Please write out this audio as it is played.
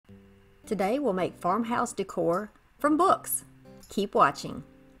Today we'll make farmhouse decor from books. Keep watching.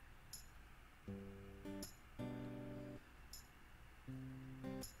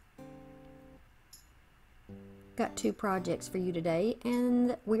 Got two projects for you today,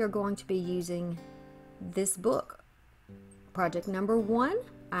 and we are going to be using this book. Project number one,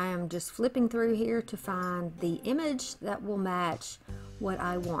 I am just flipping through here to find the image that will match what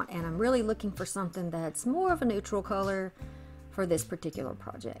I want, and I'm really looking for something that's more of a neutral color for this particular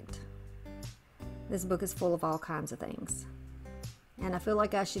project. This book is full of all kinds of things, and I feel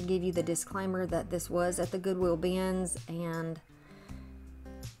like I should give you the disclaimer that this was at the Goodwill bins and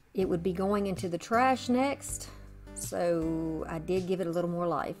it would be going into the trash next, so I did give it a little more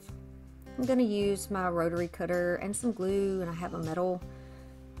life. I'm going to use my rotary cutter and some glue, and I have a metal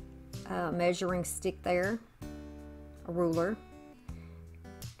measuring stick there, a ruler,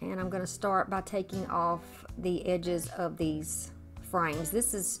 and I'm going to start by taking off the edges of these frames.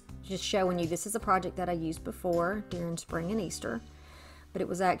 This is just showing you this is a project that I used before during spring and Easter, but it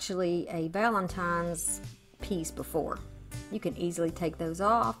was actually a Valentine's piece before. You can easily take those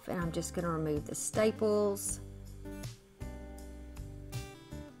off, and I'm just going to remove the staples.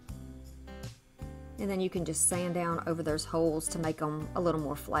 And then you can just sand down over those holes to make them a little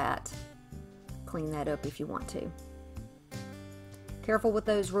more flat. Clean that up if you want to. Careful with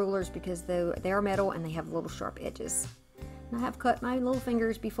those rulers because they are metal and they have little sharp edges. And I have cut my little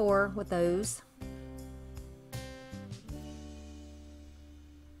fingers before with those.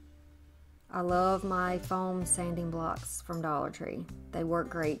 I love my foam sanding blocks from Dollar Tree. They work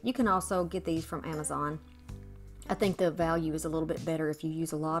great. You can also get these from Amazon. I think the value is a little bit better if you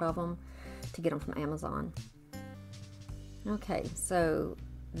use a lot of them to get them from Amazon. Okay, so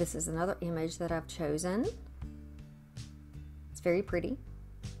this is another image that I've chosen. It's very pretty.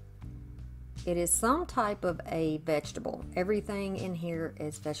 It is some type of a vegetable. Everything in here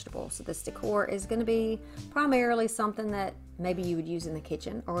is vegetable. So this decor is going to be primarily something that maybe you would use in the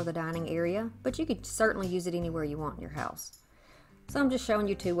kitchen or the dining area, but you could certainly use it anywhere you want in your house. So I'm just showing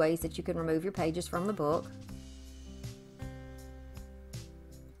you two ways that you can remove your pages from the book.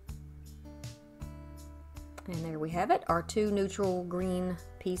 And there we have it, our two neutral green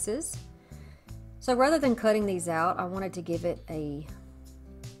pieces. So rather than cutting these out, I wanted to give it a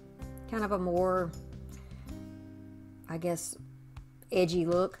kind of a more, I guess, edgy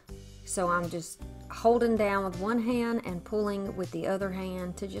look. So I'm just holding down with one hand and pulling with the other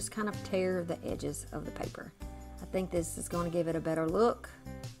hand to just kind of tear the edges of the paper. I think this is going to give it a better look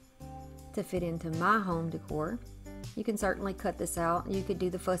to fit into my home decor. You can certainly cut this out. You could do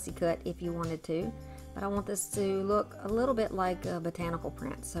the fussy cut if you wanted to. But I want this to look a little bit like a botanical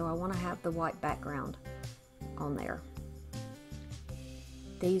print, so I want to have the white background on there.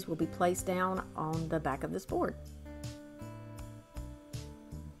 These will be placed down on the back of this board.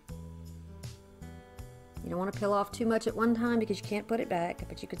 You don't want to peel off too much at one time because you can't put it back,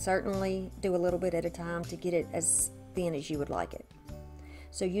 but you could certainly do a little bit at a time to get it as thin as you would like it.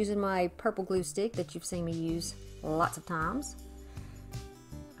 So using my purple glue stick that you've seen me use lots of times,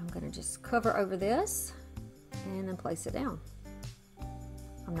 I'm going to just cover over this and then place it down.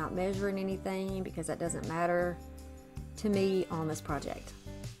 I'm not measuring anything because that doesn't matter to me on this project.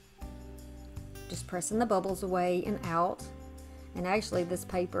 Just pressing the bubbles away and out. And actually this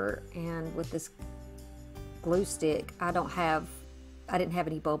paper and with this glue stick, I didn't have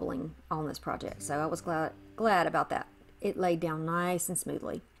any bubbling on this project, so I was glad about that. It laid down nice and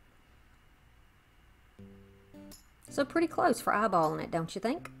smoothly. So pretty close for eyeballing it, don't you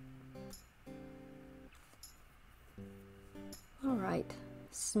think? Alright,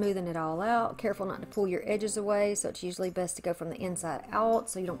 smoothing it all out. Careful not to pull your edges away, so it's usually best to go from the inside out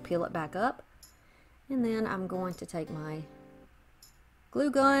so you don't peel it back up. And then I'm going to take my glue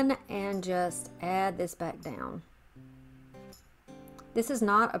gun and just add this back down. This is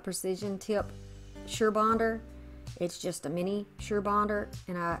not a precision tip Sure Bonder. It's just a mini Sure Bonder,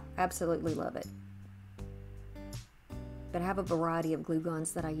 and I absolutely love it. But I have a variety of glue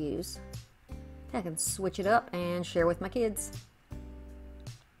guns that I use. I can switch it up and share with my kids.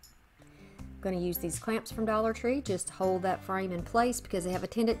 I'm going to use these clamps from Dollar Tree just to hold that frame in place because they have a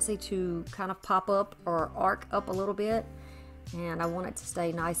tendency to kind of pop up or arc up a little bit, and I want it to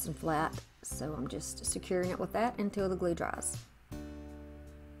stay nice and flat, so I'm just securing it with that until the glue dries.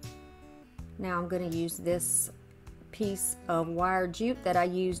 Now I'm going to use this piece of wire jute that I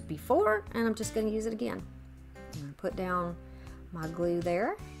used before, and I'm just going to use it again. I'm going to put down my glue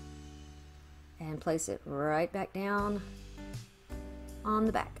there and place it right back down on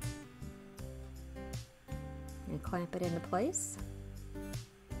the back and clamp it into place.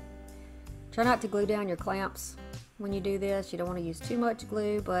 Try not to glue down your clamps when you do this. You don't want to use too much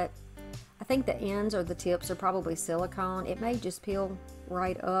glue, but I think the ends or the tips are probably silicone. It may just peel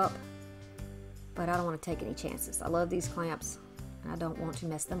right up, but I don't want to take any chances. I love these clamps and I don't want to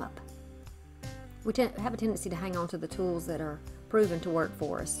mess them up. We have a tendency to hang on to the tools that are proven to work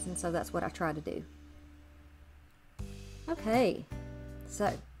for us, and so that's what I try to do. Okay,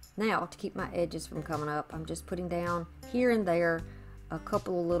 so now to keep my edges from coming up, I'm just putting down here and there a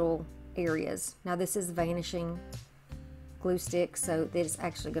couple of little areas. Now this is vanishing glue stick, so that it's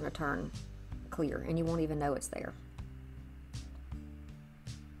actually going to turn clear and you won't even know it's there.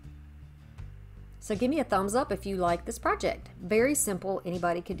 So give me a thumbs up if you like this project. Very simple,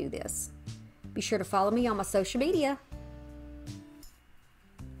 anybody could do this. Be sure to follow me on my social media.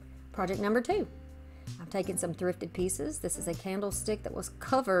 Project number 2. I'm taking some thrifted pieces. This is a candlestick that was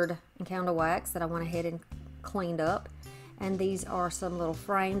covered in candle wax that I went ahead and cleaned up. And these are some little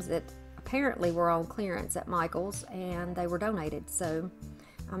frames that apparently were on clearance at Michael's and they were donated. So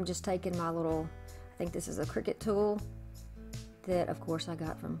I'm just taking my little, I think this is a Cricut tool that of course I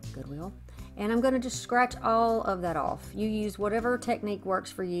got from Goodwill. And I'm going to just scratch all of that off. You use whatever technique works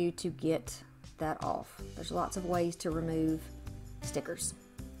for you to get that off. There's lots of ways to remove stickers.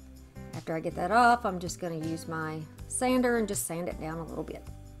 After I get that off, I'm just going to use my sander and just sand it down a little bit.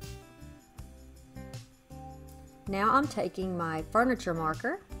 Now I'm taking my furniture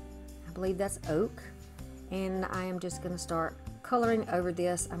marker, I believe that's oak, and I am just going to start coloring over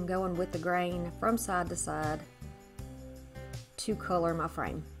this. I'm going with the grain from side to side to color my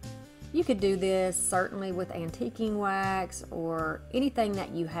frame. You could do this certainly with antiquing wax or anything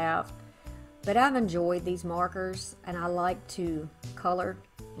that you have, but I've enjoyed these markers and I like to color,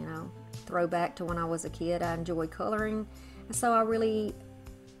 you know, throw back to when I was a kid. I enjoy coloring, and so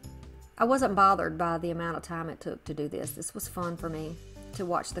I wasn't bothered by the amount of time it took to do this. This was fun for me to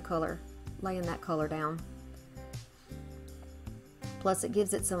watch the color, laying that color down. Plus it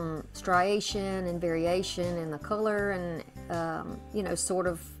gives it some striation and variation in the color and you know, sort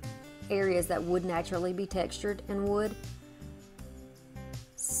of areas that would naturally be textured in wood.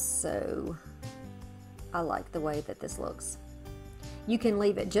 So I like the way that this looks. You can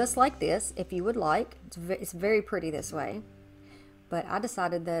leave it just like this if you would like. It's very pretty this way, but I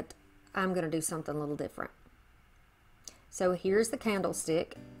decided that I'm going to do something a little different. So here's the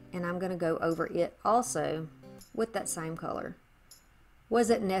candlestick, and I'm going to go over it also with that same color. Was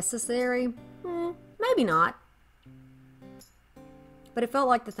it necessary? Maybe not, but it felt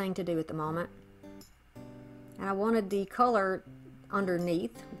like the thing to do at the moment. And I wanted the color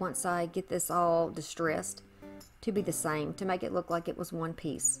underneath, once I get this all distressed, to be the same, to make it look like it was one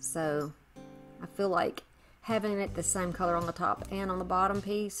piece. So I feel like having it the same color on the top and on the bottom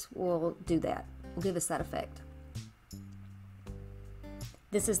piece will do that, will give us that effect.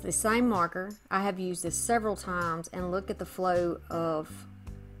 This is the same marker. I have used this several times, and look at the flow of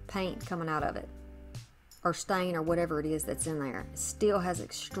paint coming out of it, or stain, or whatever it is that's in there. It still has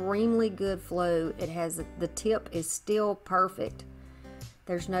extremely good flow. It has, the tip is still perfect.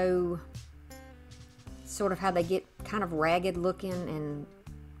 There's no sort of how they get kind of ragged looking and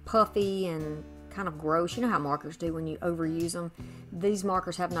puffy and kind of gross. You know how markers do when you overuse them. These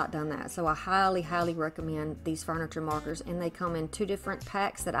markers have not done that. So I highly, highly recommend these furniture markers, and they come in 2 different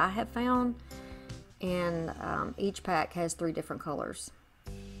packs that I have found, and each pack has 3 different colors.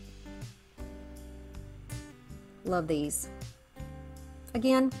 Love these.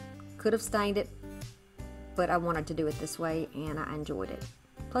 Again, could have stained it, but I wanted to do it this way and I enjoyed it.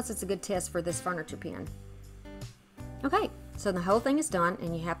 Plus it's a good test for this furniture pin. Okay, so the whole thing is done,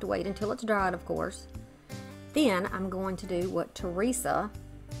 and you have to wait until it's dried, of course. Then I'm going to do what Teresa,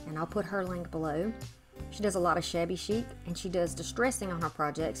 and I'll put her link below. She does a lot of shabby chic, and she does distressing on her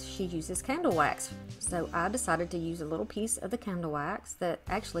projects. She uses candle wax. So I decided to use a little piece of the candle wax that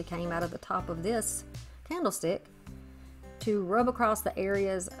actually came out of the top of this candlestick to rub across the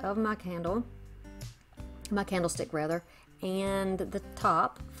areas of my candlestick rather, and the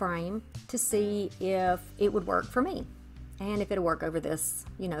top frame, to see if it would work for me and if it'll work over this,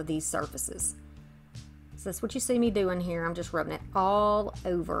 you know, these surfaces. So that's what you see me doing here. I'm just rubbing it all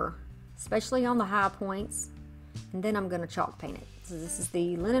over, especially on the high points, and then I'm going to chalk paint it. So this is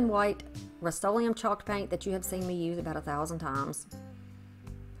the linen white Rust-Oleum chalk paint that you have seen me use about 1,000 times.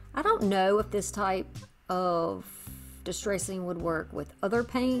 I don't know if this type of distressing would work with other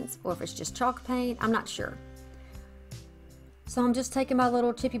paints or if it's just chalk paint. I'm not sure. So I'm just taking my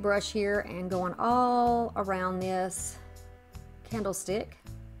little chippy brush here and going all around this candlestick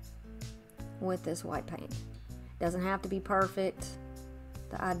with this white paint. Doesn't have to be perfect.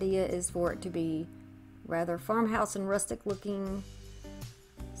 The idea is for it to be rather farmhouse and rustic looking,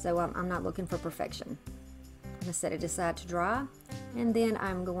 so I'm not looking for perfection. I'm going to set it aside to dry, And then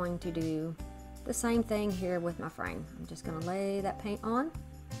I'm going to do the same thing here with my frame. I'm just going to lay that paint on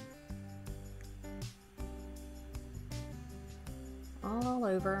all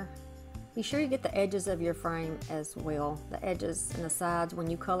over. Be sure you get the edges of your frame as well, the edges and the sides when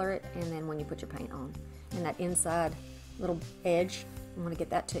you color it, and then when you put your paint on. And that inside little edge, you want to get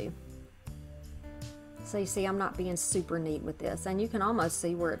that too. So you see, I'm not being super neat with this, and you can almost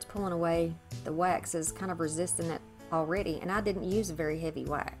see where it's pulling away. The wax is kind of resisting it already, and I didn't use a very heavy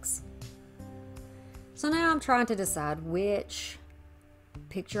wax. So now I'm trying to decide which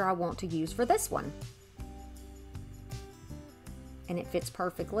picture I want to use for this one. And it fits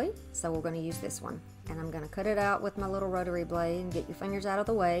perfectly, so we're going to use this one. And I'm going to cut it out with my little rotary blade, and get your fingers out of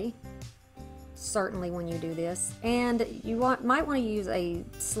the way, certainly when you do this. And you might want to use a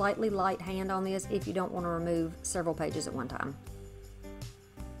slightly light hand on this if you don't want to remove several pages at one time.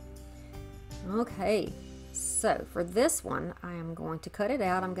 Okay, so for this one, I am going to cut it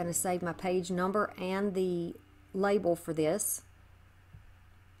out. I'm going to save my page number and the label for this.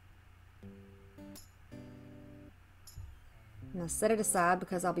 I'm going to set it aside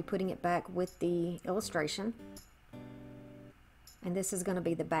because I'll be putting it back with the illustration. And this is going to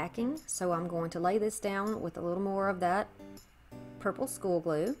be the backing, so I'm going to lay this down with a little more of that purple school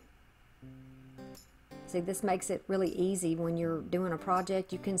glue. See, this makes it really easy when you're doing a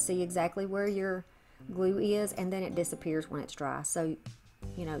project. You can see exactly where your glue is, and then it disappears when it's dry. So,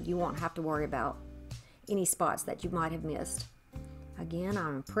 you know, you won't have to worry about any spots that you might have missed. Again,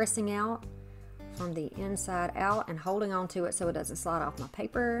 I'm pressing out from the inside out and holding on to it so it doesn't slide off my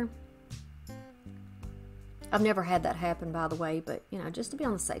paper. I've never had that happen, by the way, but you know, just to be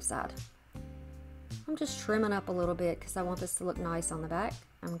on the safe side. I'm just trimming up a little bit because I want this to look nice on the back.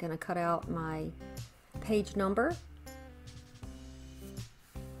 I'm going to cut out my page number.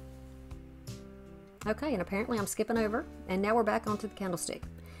 Okay, and apparently I'm skipping over, and now we're back onto the candlestick.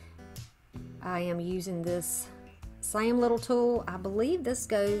 I am using this same little tool. I believe this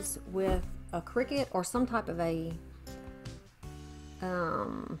goes with a Cricut or some type of a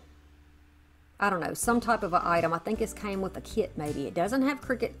I don't know, some type of an item. I think this came with a kit maybe. It doesn't have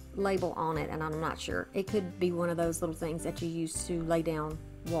Cricut label on it, and I'm not sure. It could be one of those little things that you use to lay down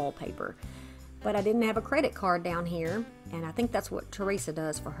wallpaper. But I didn't have a credit card down here, and I think that's what Teresa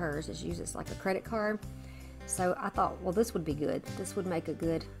does for hers, is use this like a credit card. So I thought, well, this would be good. This would make a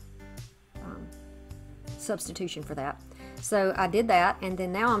good substitution for that. So I did that, and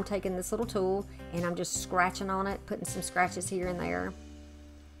then now I'm taking this little tool and I'm just scratching on it, putting some scratches here and there.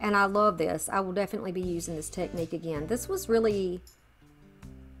 And I love this. I will definitely be using this technique again. This was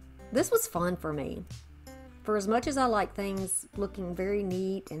fun for me. For as much as I like things looking very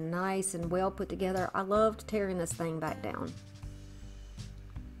neat and nice and well put together, I loved tearing this thing back down.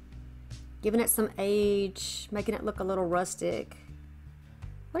 Giving it some age, making it look a little rustic.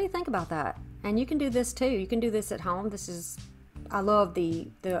 What do you think about that? And you can do this too. You can do this at home. I love the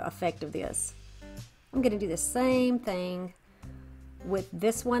effect of this. I'm going to do the same thing with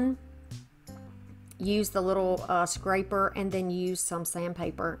this one. Use the little scraper and then use some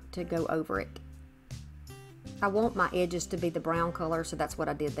sandpaper to go over it. I want my edges to be the brown color, so that's what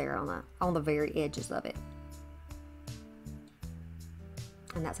I did there on the very edges of it.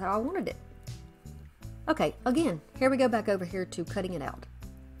 And that's how I wanted it. Okay, again, here we go back over here to cutting it out.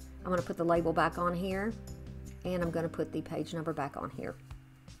 I'm going to put the label back on here, and I'm going to put the page number back on here.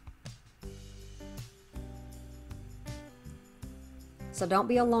 So don't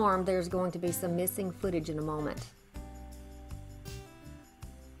be alarmed, there's going to be some missing footage in a moment.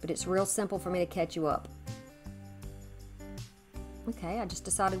 But it's real simple for me to catch you up. Okay, I just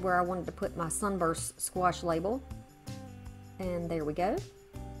decided where I wanted to put my sunburst squash label. And there we go.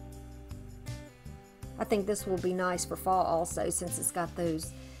 I think this will be nice for fall also, since it's got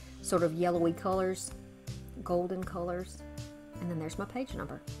those sort of yellowy colors, golden colors. And then there's my page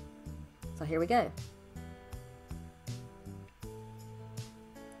number. So here we go.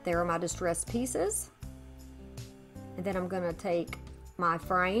 There are my distressed pieces. And then I'm going to take my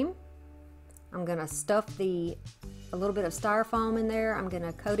frame. I'm going to stuff a little bit of styrofoam in there. I'm going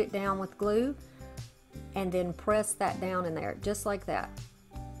to coat it down with glue and then press that down in there just like that.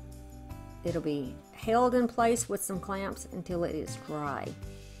 It'll be held in place with some clamps until it is dry.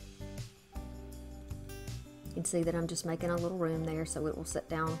 You can see that I'm just making a little room there so it will sit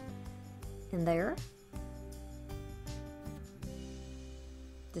down in there.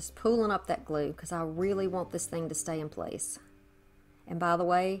 Just pulling up that glue because I really want this thing to stay in place. And by the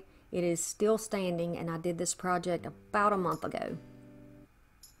way, it is still standing, and I did this project about a month ago.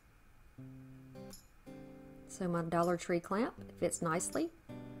 So my Dollar Tree clamp fits nicely.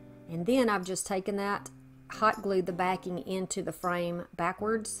 And then I've just taken that, hot glued the backing into the frame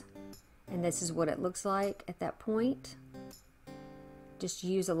backwards, and this is what it looks like at that point. Just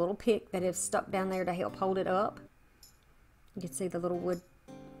use a little pick that is stuck down there to help hold it up. You can see the little wood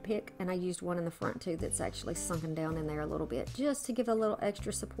pick, and I used one in the front too that's actually sunken down in there a little bit just to give a little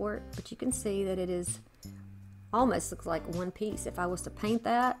extra support. But you can see that it is almost looks like one piece. If I was to paint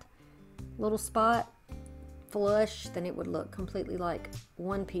that little spot flush, then it would look completely like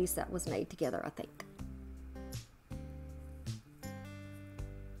one piece that was made together, I think.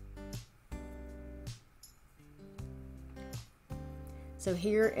 So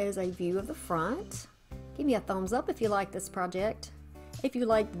here is a view of the front. Give me a thumbs up if you like this project. If you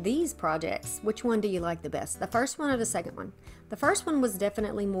like these projects, which one do you like the best? The first one or the second one? The first one was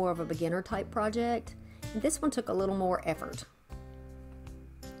definitely more of a beginner type project. And this one took a little more effort.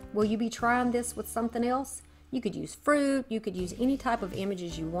 Will you be trying this with something else? You could use fruit, you could use any type of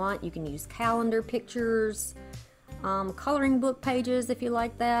images you want. You can use calendar pictures, coloring book pages if you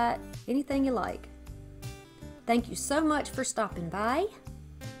like that, anything you like. Thank you so much for stopping by,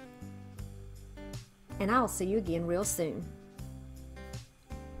 and I'll see you again real soon.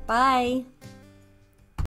 Bye.